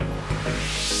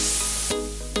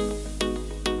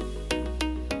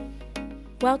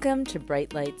Welcome to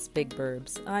Bright Lights, Big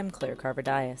Burbs. I'm Claire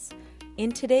Carver-Dias.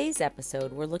 In today's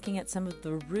episode, we're looking at some of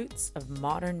the roots of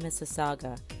modern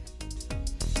Mississauga.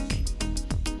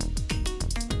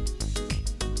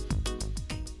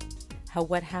 How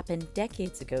what happened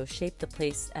decades ago shaped the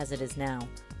place as it is now,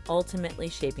 ultimately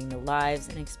shaping the lives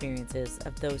and experiences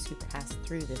of those who passed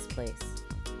through this place.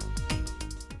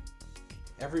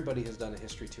 Everybody has done a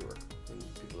history tour. And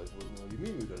people are like, well, what do you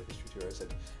mean we've done a history tour? I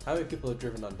said, how many people have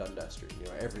driven on Dundas Street? You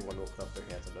know, everyone will put up their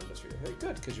hands on Dundas Street. I said,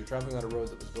 good, because you're traveling on a road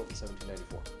that was built in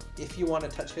 1794. If you want to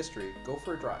touch history, go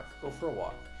for a drive, go for a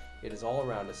walk. It is all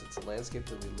around us. It's a landscape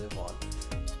that we live on.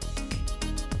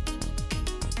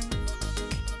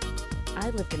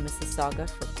 I lived in Mississauga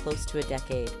for close to a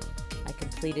decade. I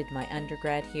completed my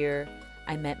undergrad here.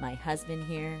 I met my husband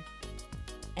here.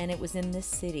 And it was in this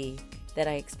city that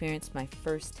I experienced my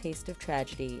first taste of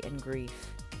tragedy and grief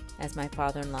as my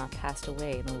father-in-law passed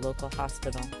away in a local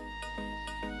hospital.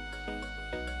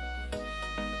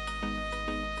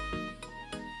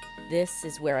 This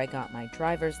is where I got my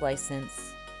driver's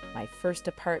license, my first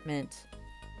apartment,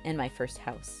 and my first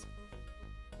house.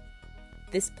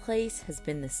 This place has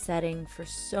been the setting for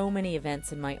so many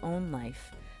events in my own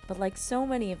life, but like so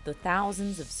many of the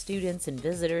thousands of students and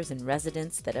visitors and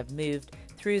residents that have moved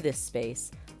through this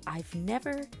space, I've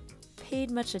never paid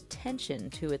much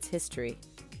attention to its history.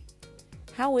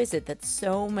 How is it that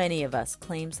so many of us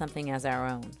claim something as our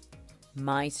own?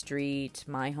 My street,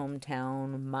 my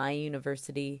hometown, my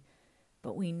university,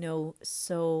 but we know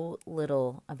so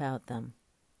little about them.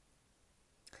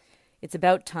 It's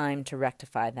about time to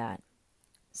rectify that.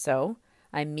 So,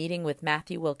 I'm meeting with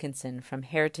Matthew Wilkinson from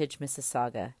Heritage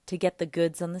Mississauga to get the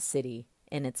goods on the city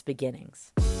in its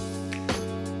beginnings.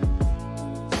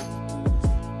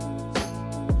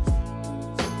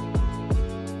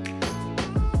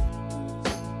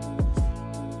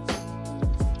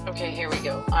 Okay, here we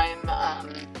go.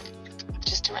 I'm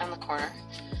just around the corner,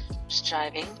 just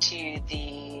driving to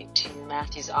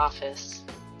Matthew's office.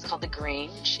 It's called the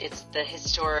Grange. It's the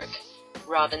historic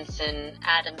Robinson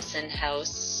Adamson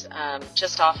house,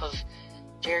 just off of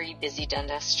very busy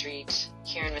Dundas Street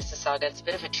here in Mississauga. It's a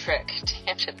bit of a trick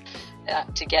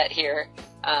to get here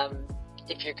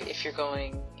if you're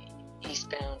going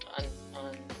eastbound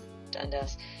on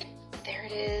Dundas. There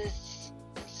it is,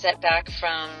 set back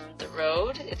from the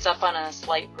road. It's up on a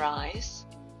slight rise.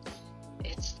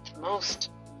 It's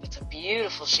a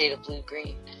beautiful shade of blue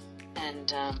green,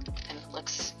 and it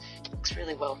looks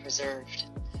really well preserved.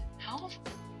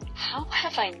 How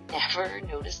have I never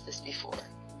noticed this before?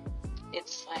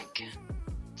 It's like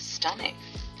stunning.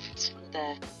 It's one of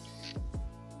the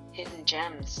hidden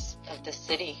gems of the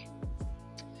city.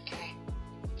 Okay,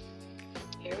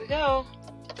 here we go.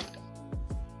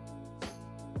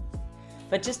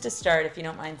 But just to start, if you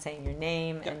don't mind saying your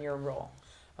name and your role.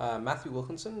 Matthew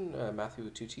Wilkinson, Matthew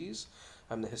with two T's.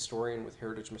 I'm the historian with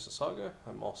Heritage Mississauga.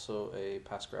 I'm also a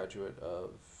past graduate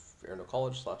of Erno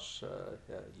College /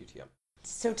 UTM.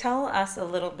 So tell us a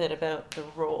little bit about the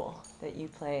role that you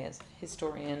play as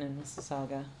historian in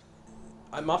Mississauga.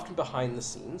 I'm often behind the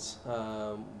scenes,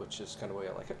 which is kind of the way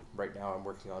I like it. Right now I'm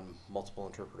working on multiple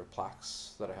interpretive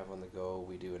plaques that I have on the go.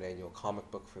 We do an annual comic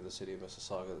book for the city of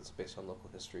Mississauga that's based on local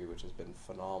history, which has been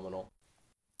phenomenal.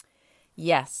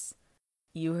 Yes,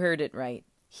 you heard it right.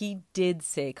 He did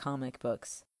say comic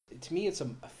books. To me, it's a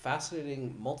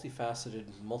fascinating, multifaceted,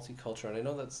 multicultural, and I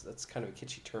know that's kind of a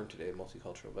kitschy term today,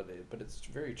 multicultural, but it's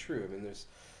very true. I mean, there's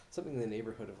something in the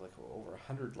neighborhood of like over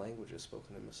 100 languages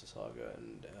spoken in Mississauga,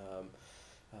 and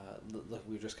look,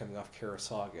 we were just coming off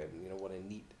Carassauga, and what a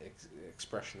neat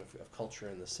expression of culture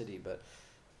in the city. But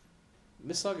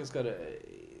Mississauga's got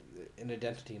an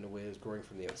identity in a way that's growing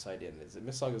from the outside in.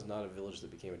 Mississauga is not a village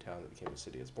that became a town that became a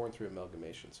city. It's born through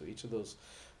amalgamation. So each of those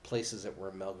places that were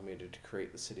amalgamated to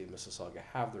create the city of Mississauga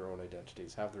have their own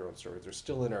identities, have their own stories. They're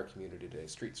still in our community today.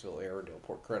 Streetsville, Arundel,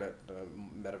 Port Credit,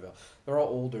 Meadowvale. They're all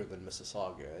older than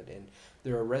Mississauga. And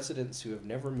there are residents who have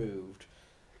never moved,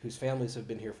 whose families have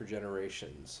been here for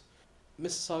generations.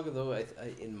 Mississauga, though,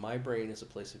 in my brain, is a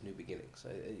place of new beginnings.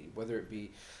 Whether it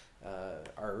be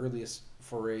our earliest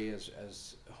foray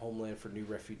as homeland for new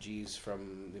refugees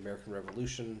from the American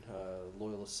Revolution,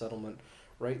 Loyalist settlement,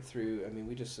 right through,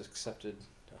 we just accepted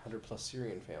 100 plus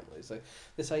Syrian families. Like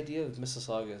this idea of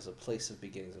Mississauga as a place of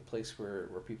beginnings, a place where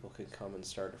people can come and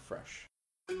start afresh.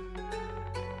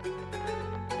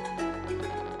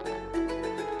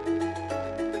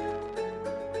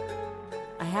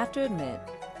 I have to admit,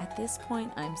 at this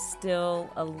point, I'm still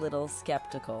a little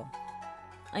skeptical.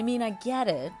 I mean, I get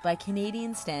it. By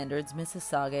Canadian standards,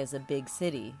 Mississauga is a big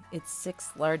city. It's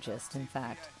 6th largest, in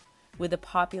fact, with a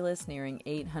populace nearing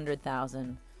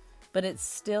 800,000. but it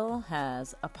still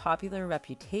has a popular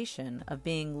reputation of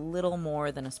being little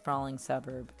more than a sprawling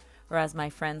suburb, or as my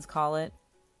friends call it,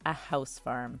 a house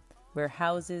farm, where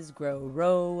houses grow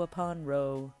row upon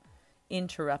row,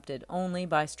 interrupted only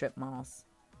by strip malls.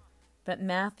 But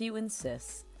Matthew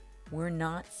insists we're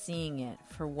not seeing it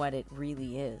for what it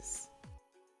really is.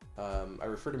 I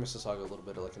refer to Mississauga a little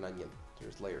bit like an onion.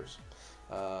 There's layers.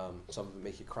 Some of them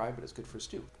make you cry, but it's good for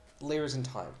stew. Layers in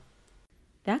time.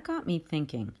 That got me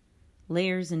thinking.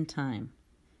 Layers in time.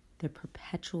 The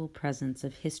perpetual presence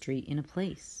of history in a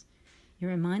place. It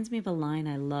reminds me of a line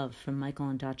I love from Michael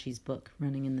Ondaatje's book,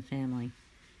 Running in the Family.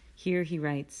 Here he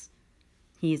writes,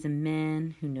 "He is a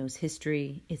man who knows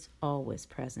history is always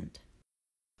present."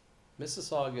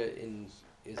 Mississauga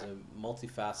is a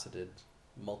multifaceted,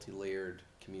 multi-layered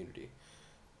community,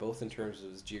 both in terms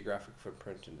of its geographic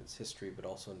footprint and its history, but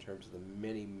also in terms of the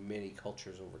many, many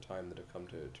cultures over time that have come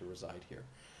to reside here.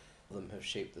 All of them have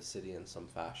shaped the city in some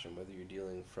fashion, whether you're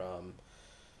dealing from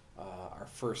our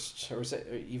first, or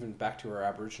even back to our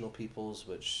Aboriginal peoples,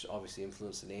 which obviously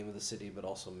influenced the name of the city, but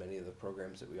also many of the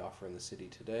programs that we offer in the city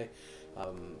today,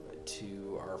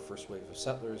 to our first wave of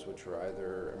settlers, which were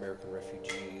either American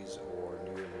refugees or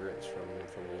new immigrants from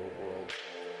the Old World.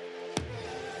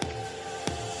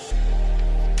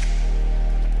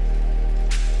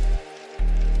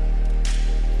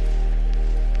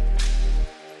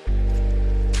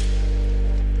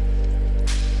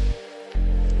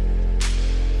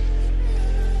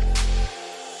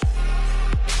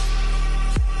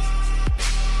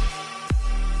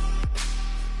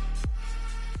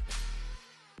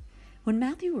 When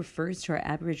Matthew refers to our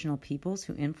Aboriginal peoples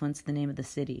who influenced the name of the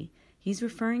city, he's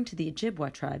referring to the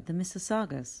Ojibwa tribe, the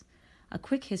Mississaugas. A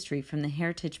quick history from the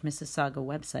Heritage Mississauga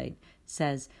website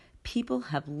says, people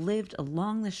have lived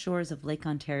along the shores of Lake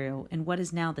Ontario in what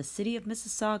is now the city of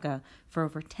Mississauga for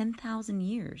over 10,000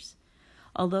 years.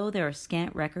 Although there are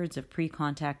scant records of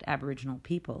pre-contact Aboriginal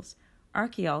peoples,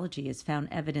 archaeology has found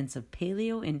evidence of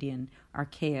Paleo-Indian,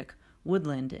 Archaic,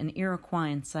 Woodland, and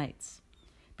Iroquoian sites.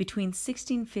 Between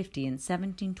 1650 and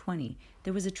 1720,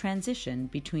 there was a transition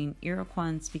between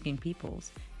Iroquois-speaking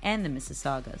peoples and the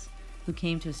Mississaugas, who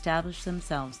came to establish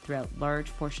themselves throughout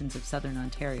large portions of southern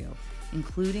Ontario,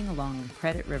 including along the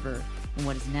Credit River in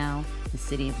what is now the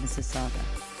city of Mississauga.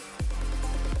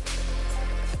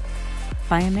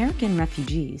 By American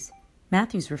refugees,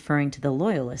 Matthew's referring to the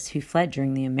Loyalists who fled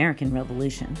during the American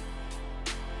Revolution.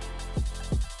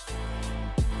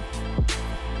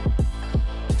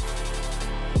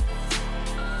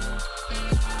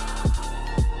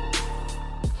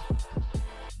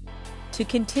 To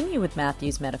continue with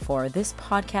Matthew's metaphor, this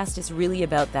podcast is really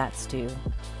about that stew.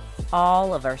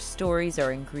 All of our stories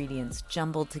are ingredients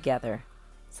jumbled together.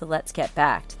 So let's get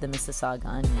back to the Mississauga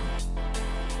onion.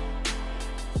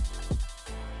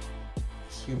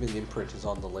 Human imprint is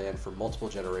on the land for multiple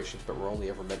generations, but we're only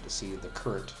ever meant to see the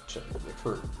current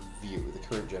view, the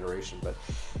current generation. But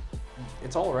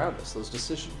it's all around us. Those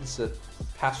decisions that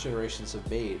past generations have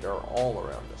made are all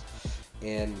around us.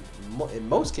 And in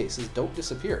most cases don't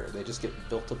disappear. They just get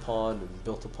built upon,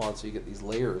 so you get these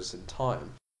layers in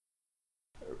time.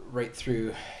 Right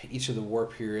through each of the war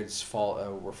periods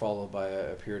were followed by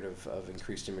a period of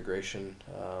increased immigration.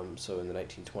 So in the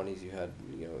 1920s you had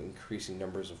increasing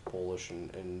numbers of Polish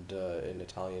and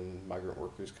Italian migrant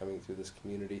workers coming through this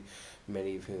community,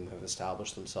 many of whom have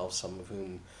established themselves, some of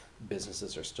whom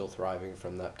businesses are still thriving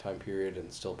from that time period,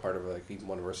 and still part of, like, even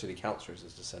one of our city councillors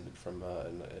is descended from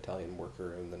an Italian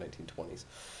worker in the 1920s.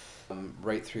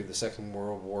 Right through the Second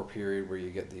World War period, where you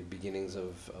get the beginnings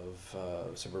of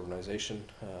suburbanization,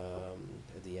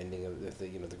 the ending of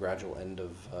the gradual end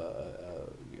of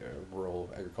rural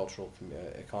agricultural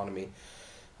economy.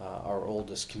 Our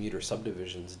oldest commuter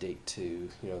subdivisions date to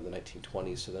the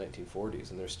 1920s to the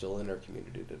 1940s, and they're still in our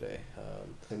community today.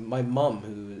 My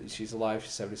mom, she's alive,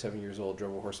 she's 77 years old,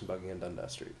 drove a horse and buggy on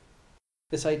Dundas Street.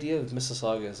 This idea of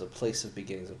Mississauga as a place of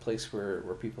beginnings, a place where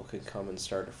people can come and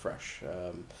start afresh.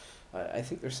 I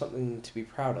think there's something to be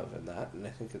proud of in that, and I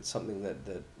think it's something that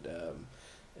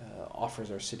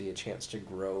offers our city a chance to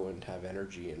grow and have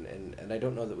energy. And I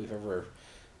don't know that we've ever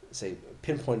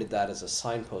pinpointed that as a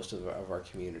signpost of our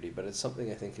community, but it's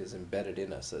something I think is embedded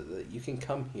in us, that you can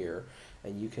come here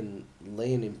and you can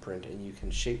lay an imprint and you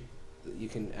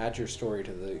can add your story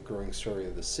to the growing story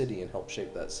of the city and help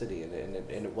shape that city, and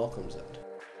it welcomes it.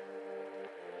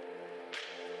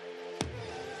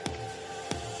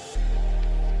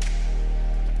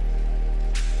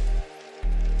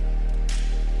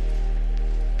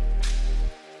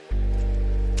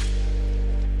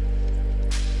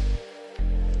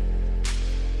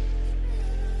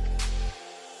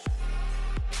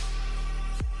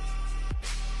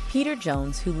 Peter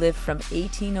Jones, who lived from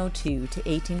 1802 to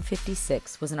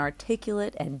 1856, was an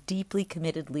articulate and deeply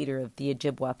committed leader of the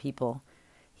Ojibwa people.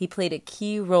 He played a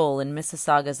key role in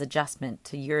Mississauga's adjustment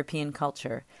to European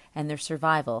culture and their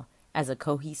survival as a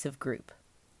cohesive group.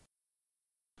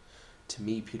 To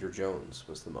me, Peter Jones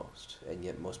was the most, and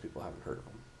yet most people haven't heard of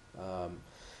him.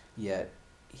 Yet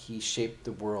he shaped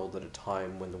the world at a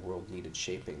time when the world needed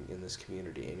shaping in this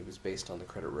community, and he was based on the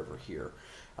Credit River here.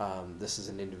 This is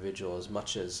an individual, as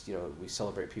much as we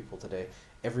celebrate people today,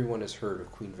 everyone has heard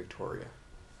of Queen Victoria,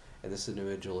 and this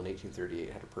individual in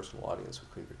 1838 had a personal audience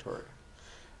with Queen Victoria.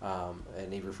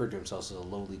 And he referred to himself as a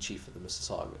lowly chief of the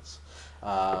Mississaugas.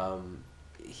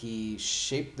 He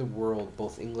shaped the world,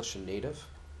 both English and Native,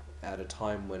 at a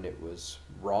time when it was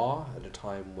raw, at a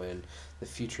time when the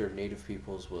future of Native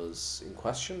peoples was in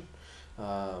question,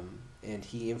 and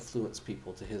he influenced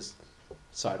people to his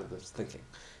side of the thinking.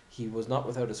 He was not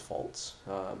without his faults.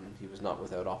 He was not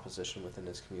without opposition within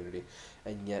his community,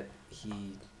 and yet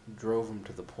he drove him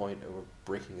to the point of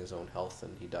breaking his own health,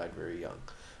 and he died very young.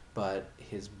 But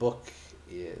his book,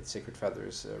 Sacred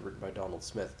Feathers, written by Donald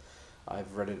Smith,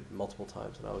 I've read it multiple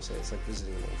times, and I always say it's like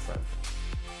visiting an old friend.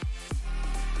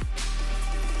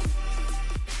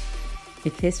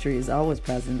 If history is always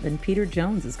present, then Peter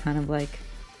Jones is kind of like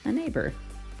a neighbor.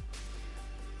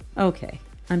 Okay,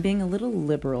 I'm being a little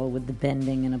liberal with the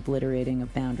bending and obliterating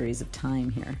of boundaries of time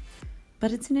here,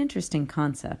 but it's an interesting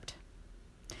concept.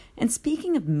 And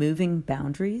speaking of moving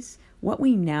boundaries, what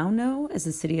we now know as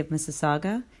the city of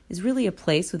Mississauga is really a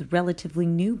place with relatively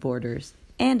new borders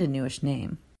and a newish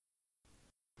name.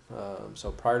 So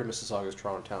prior to Mississauga's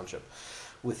Toronto Township,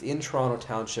 within Toronto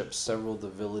Township, several of the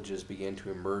villages began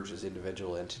to emerge as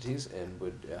individual entities and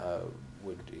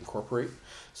would incorporate.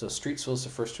 So Streetsville is the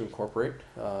first to incorporate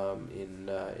in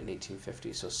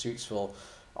 1850. So Streetsville,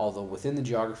 although within the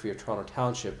geography of Toronto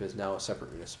Township, is now a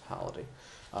separate municipality.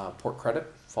 Port Credit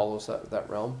follows that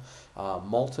realm.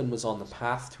 Malton was on the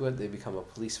path to it. They become a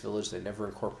police village. They never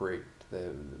incorporate. The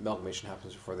amalgamation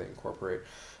happens before they incorporate.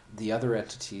 The other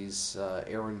entities,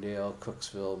 Arundel,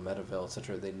 Cooksville, Meadowvale,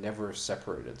 etc., they never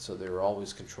separated. So they were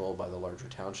always controlled by the larger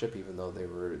township, even though they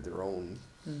were their own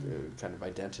kind of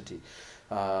identity.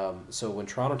 So when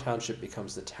Toronto Township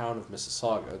becomes the town of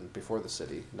Mississauga, before the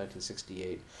city, in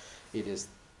 1968, it is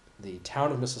the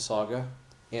town of Mississauga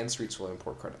and Streetsville and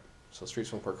Port Credit. So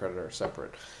Streetsville and Port Credit are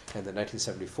separate. And in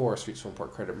 1974, Streetsville and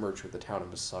Port Credit merged with the town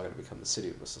of Mississauga to become the city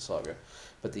of Mississauga.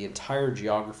 But the entire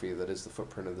geography that is the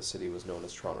footprint of the city was known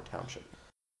as Toronto Township.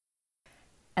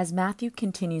 As Matthew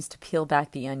continues to peel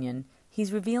back the onion,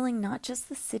 he's revealing not just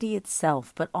the city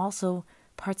itself, but also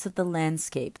parts of the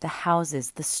landscape, the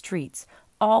houses, the streets,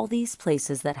 all these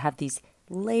places that have these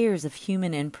layers of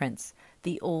human imprints,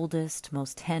 the oldest,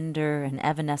 most tender and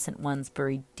evanescent ones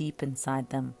buried deep inside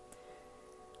them.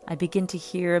 I begin to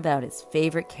hear about his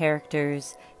favorite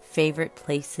characters, favorite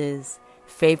places,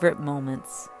 favorite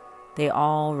moments. They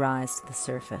all rise to the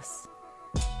surface.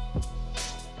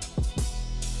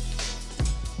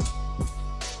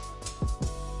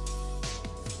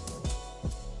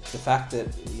 The fact that,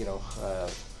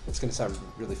 it's going to sound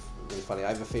really, really funny. I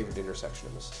have a favorite intersection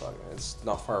in Mississauga. It's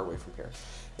not far away from here.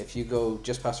 If you go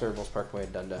just past Erin Mills Parkway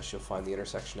in Dundas, you'll find the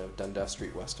intersection of Dundas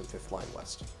Street West and 5th Line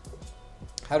West.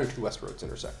 How do two west roads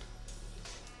intersect?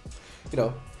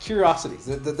 Curiosities.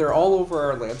 They're all over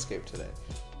our landscape today.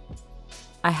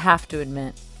 I have to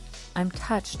admit, I'm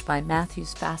touched by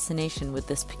Matthew's fascination with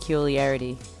this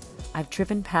peculiarity. I've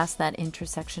driven past that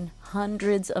intersection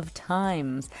hundreds of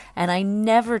times, and I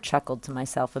never chuckled to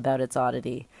myself about its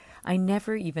oddity. I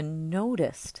never even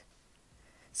noticed.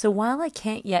 So while I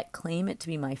can't yet claim it to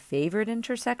be my favorite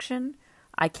intersection,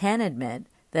 I can admit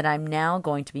that I'm now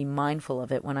going to be mindful of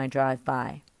it when I drive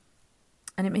by.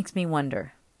 And it makes me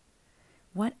wonder,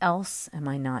 what else am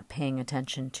I not paying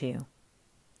attention to?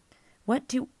 What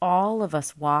do all of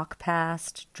us walk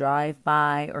past, drive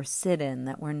by, or sit in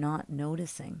that we're not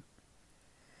noticing?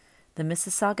 The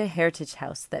Mississauga Heritage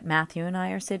House that Matthew and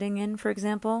I are sitting in, for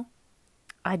example,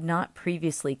 I'd not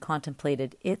previously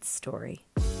contemplated its story.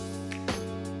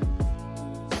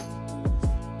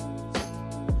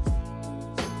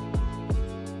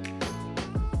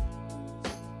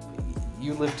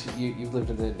 You've lived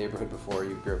in the neighborhood before.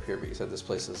 You grew up here, but you said this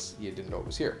place you didn't know it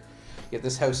was here. Yet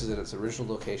this house is in its original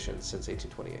location since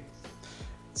 1828.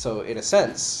 So in a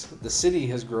sense, the city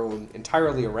has grown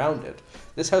entirely around it.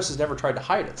 This house has never tried to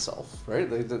hide itself, right?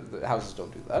 The houses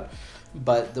don't do that.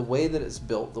 But the way that it's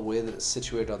built, the way that it's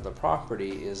situated on the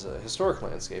property is a historic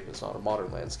landscape. It's not a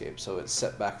modern landscape. So it's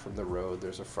set back from the road.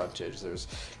 There's a frontage. There's,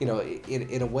 in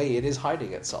a way, it is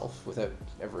hiding itself without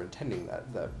ever intending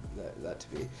that to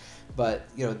be. But,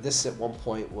 this at one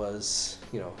point was,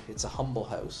 it's a humble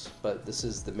house, but this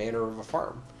is the manor of a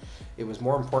farm. It was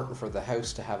more important for the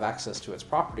house to have access to its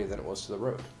property than it was to the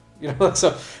road.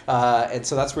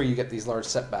 So that's where you get these large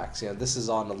setbacks. This is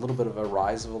on a little bit of a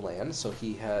rise of a land, so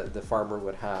the farmer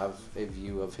would have a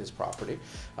view of his property.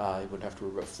 He wouldn't have to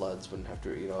worry about floods, wouldn't have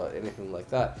to, anything like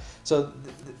that. So,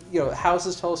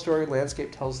 houses tell a story,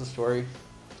 landscape tells the story.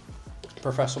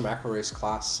 Professor McElroy's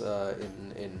class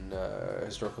in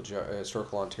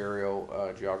historical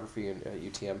Ontario geography at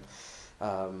UTM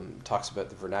talks about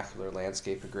the vernacular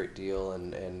landscape a great deal,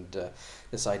 and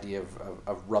this idea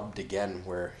of rubbed again,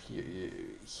 where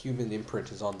human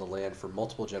imprint is on the land for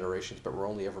multiple generations, but we're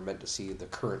only ever meant to see the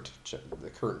current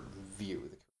view.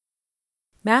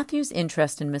 Matthew's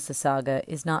interest in Mississauga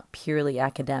is not purely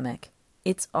academic.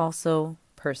 It's also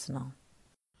personal.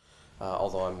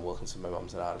 Although I'm Wilkinson, my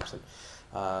mom's at Adamson.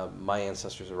 My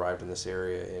ancestors arrived in this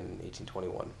area in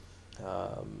 1821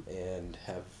 and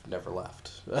have never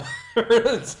left.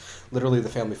 It's literally, the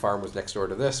family farm was next door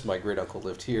to this. My great uncle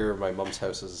lived here. My mom's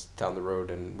house is down the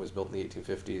road and was built in the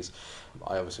 1850s.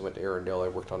 I obviously went to Arundel. I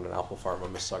worked on an apple farm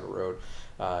on Mississauga Road.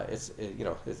 It's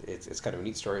kind of a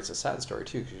neat story. It's a sad story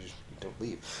too, because you don't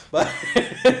leave. But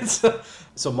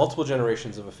so multiple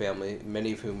generations of a family,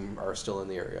 many of whom are still in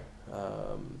the area.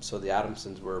 So the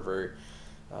Adamsons were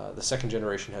the second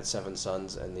generation had 7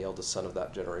 sons, and the eldest son of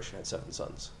that generation had 7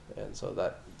 sons. And so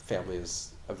that family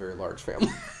is a very large family.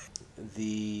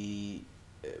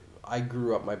 I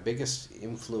grew up, my biggest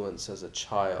influence as a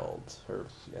child, or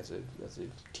as a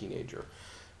teenager,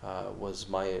 was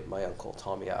my uncle,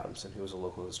 Tommy Adamson, who was a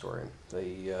local historian.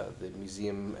 The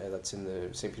museum that's in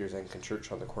the St. Peter's Anglican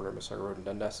Church on the corner of Mississauga Road and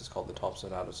Dundas is called the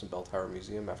Thompson Adamson Bell Tower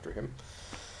Museum, after him.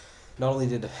 Not only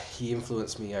did he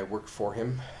influence me, I worked for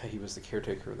him. He was the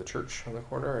caretaker of the church on the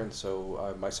corner, and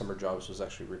so my summer jobs was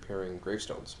actually repairing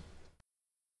gravestones.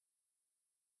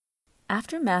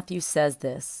 After Matthew says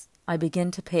this, I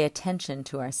begin to pay attention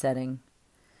to our setting.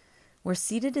 We're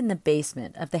seated in the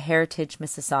basement of the Heritage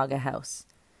Mississauga House.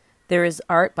 There is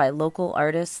art by local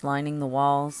artists lining the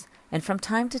walls, and from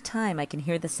time to time I can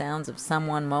hear the sounds of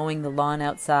someone mowing the lawn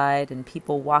outside and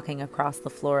people walking across the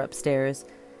floor upstairs,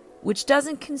 which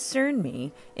doesn't concern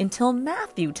me until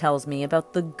Matthew tells me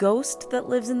about the ghost that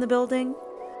lives in the building.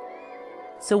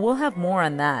 So we'll have more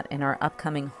on that in our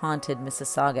upcoming Haunted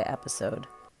Mississauga episode.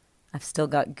 I've still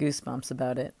got goosebumps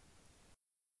about it.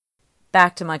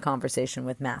 Back to my conversation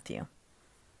with Matthew.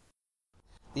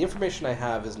 The information I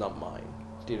have is not mine.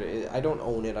 I don't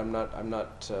own it. I'm not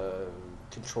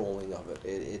controlling of it.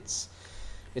 It's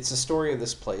a story of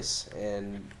this place,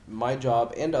 and my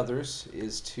job and others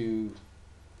is to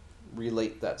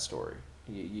relate that story.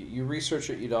 You research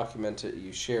it, you document it,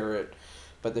 you share it,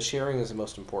 but the sharing is the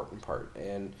most important part.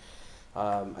 And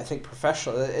I think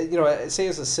say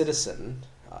as a citizen,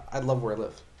 I love where I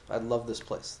live. I love this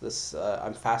place.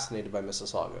 I'm fascinated by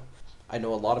Mississauga. I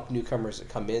know a lot of newcomers that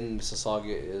come in.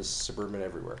 Mississauga is suburban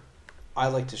everywhere. I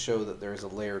like to show that there's a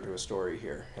layer to a story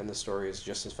here, and the story is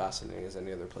just as fascinating as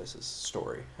any other place's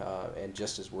story, and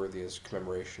just as worthy as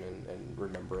commemoration and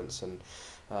remembrance, and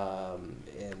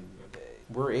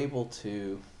we're able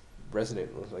to resonate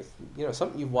with,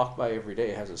 something you walk by every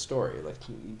day has a story.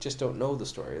 You just don't know the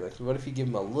story. What if you give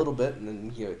them a little bit, and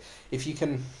then if you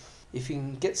can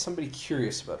get somebody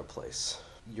curious about a place,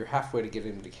 you're halfway to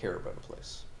getting them to care about a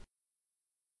place.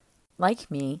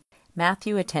 Like me,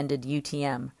 Matthew attended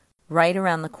UTM, right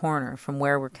around the corner from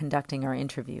where we're conducting our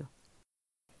interview.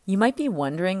 You might be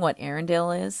wondering what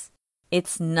Arundel is.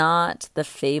 It's not the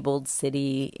fabled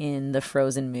city in the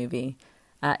Frozen movie.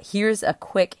 Here's a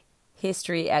quick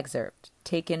history excerpt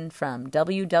taken from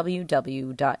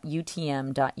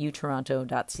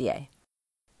www.utm.utoronto.ca.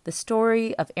 The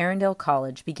story of Arundel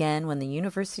College began when the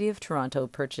University of Toronto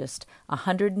purchased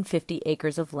 150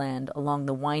 acres of land along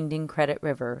the winding Credit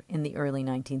River in the early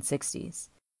 1960s.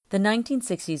 The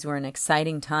 1960s were an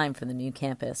exciting time for the new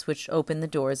campus, which opened the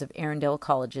doors of Arundel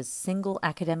College's single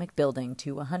academic building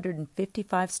to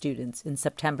 155 students in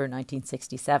September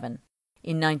 1967.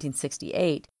 In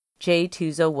 1968, J.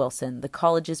 Tuzo Wilson, the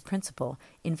college's principal,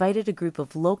 invited a group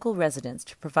of local residents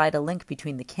to provide a link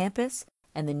between the campus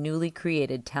and the newly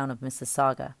created town of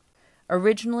Mississauga.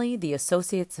 Originally the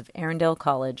Associates of Arundel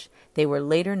College, they were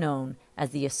later known as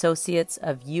the Associates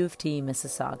of U of T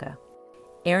Mississauga.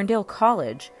 Erindale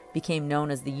College became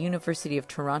known as the University of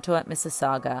Toronto at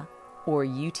Mississauga, or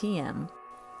UTM,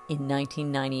 in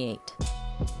 1998.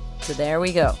 So there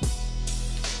we go.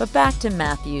 But back to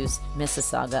Matthew's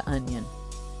Mississauga onion.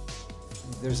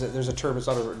 There's a term, it's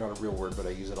not a real word, but I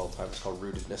use it all the time. It's called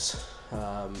rootedness.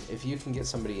 If you can get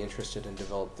somebody interested and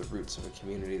develop the roots of a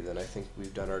community, then I think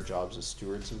we've done our jobs as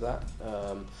stewards of that.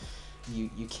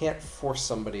 You can't force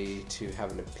somebody to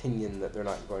have an opinion that they're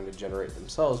not going to generate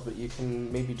themselves, but you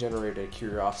can maybe generate a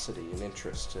curiosity and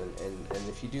interest, and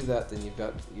if you do that, then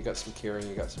you've got some caring,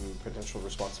 you've got some potential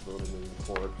responsibility moving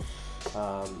forward,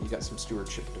 you've got some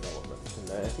stewardship development,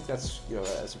 and I think that's,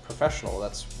 as a professional,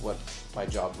 that's what my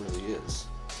job really is.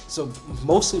 So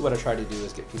mostly what I try to do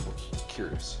is get people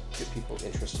curious, get people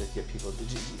interested, get people,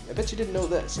 I bet you didn't know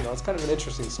this, it's kind of an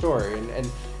interesting story,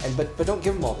 but don't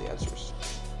give them all the answers.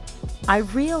 I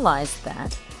realized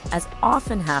that, as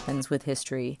often happens with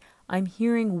history, I'm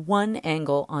hearing one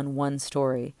angle on one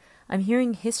story. I'm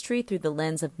hearing history through the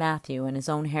lens of Matthew and his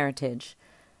own heritage.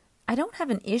 I don't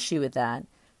have an issue with that.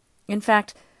 In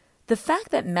fact, the fact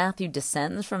that Matthew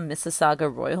descends from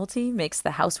Mississauga royalty makes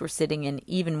the house we're sitting in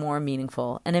even more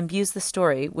meaningful and imbues the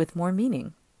story with more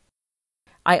meaning.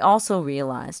 I also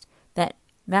realized that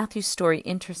Matthew's story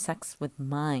intersects with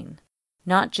mine,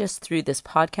 not just through this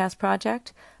podcast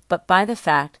project, but by the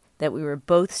fact that we were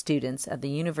both students at the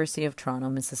University of Toronto,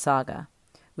 Mississauga.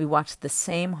 We walked the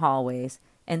same hallways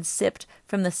and sipped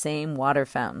from the same water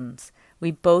fountains.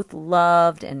 We both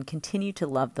loved and continue to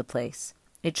love the place.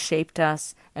 It shaped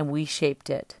us, and we shaped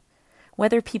it.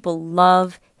 Whether people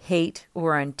love, hate,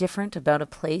 or are indifferent about a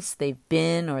place they've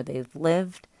been or they've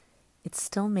lived, it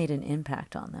still made an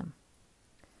impact on them.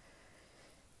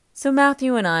 So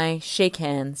Matthew and I shake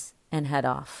hands and head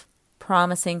off,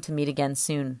 promising to meet again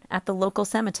soon at the local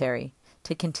cemetery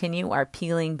to continue our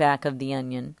peeling back of the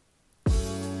onion.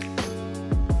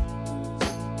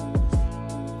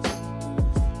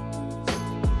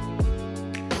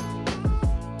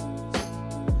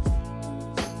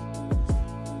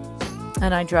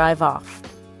 And I drive off,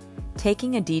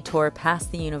 taking a detour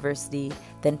past the university,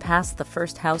 then past the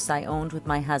first house I owned with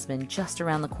my husband just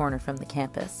around the corner from the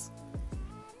campus.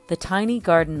 The tiny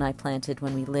garden I planted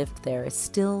when we lived there is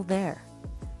still there,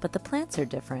 but the plants are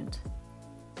different.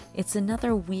 It's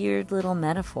another weird little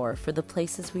metaphor for the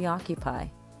places we occupy.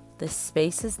 The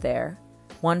space is there.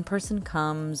 One person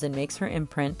comes and makes her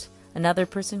imprint. Another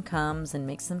person comes and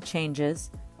makes some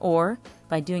changes, or,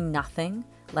 by doing nothing,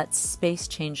 lets space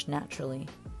change naturally.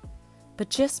 But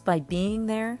just by being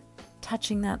there,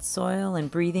 touching that soil and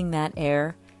breathing that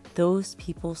air, those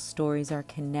people's stories are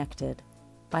connected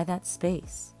by that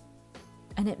space.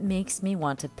 And it makes me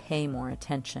want to pay more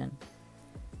attention.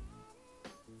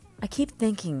 I keep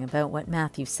thinking about what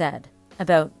Matthew said,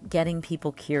 about getting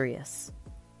people curious.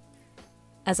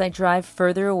 As I drive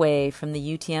further away from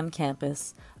the UTM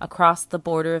campus, across the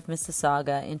border of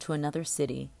Mississauga into another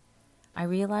city, I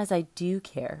realize I do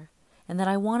care, and that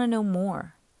I want to know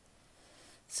more.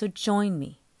 So join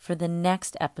me for the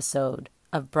next episode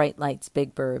of Bright Lights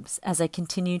Big Burbs as I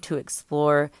continue to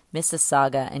explore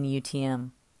Mississauga and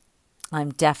UTM.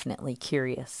 I'm definitely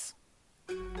curious.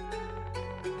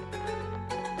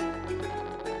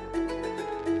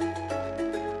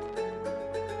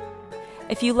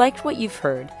 If you liked what you've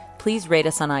heard, please rate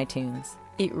us on iTunes.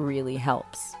 It really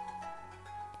helps.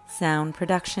 Sound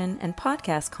production and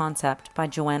podcast concept by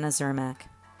Joanna Zermack.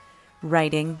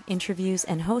 Writing, interviews,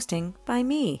 and hosting by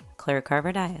me, Claire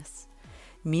Carver-Dias.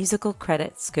 Musical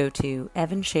credits go to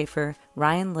Evan Schaefer,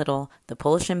 Ryan Little, the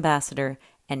Polish Ambassador,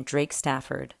 and Drake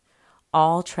Stafford.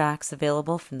 All tracks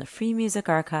available from the Free Music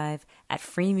Archive at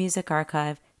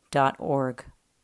freemusicarchive.org.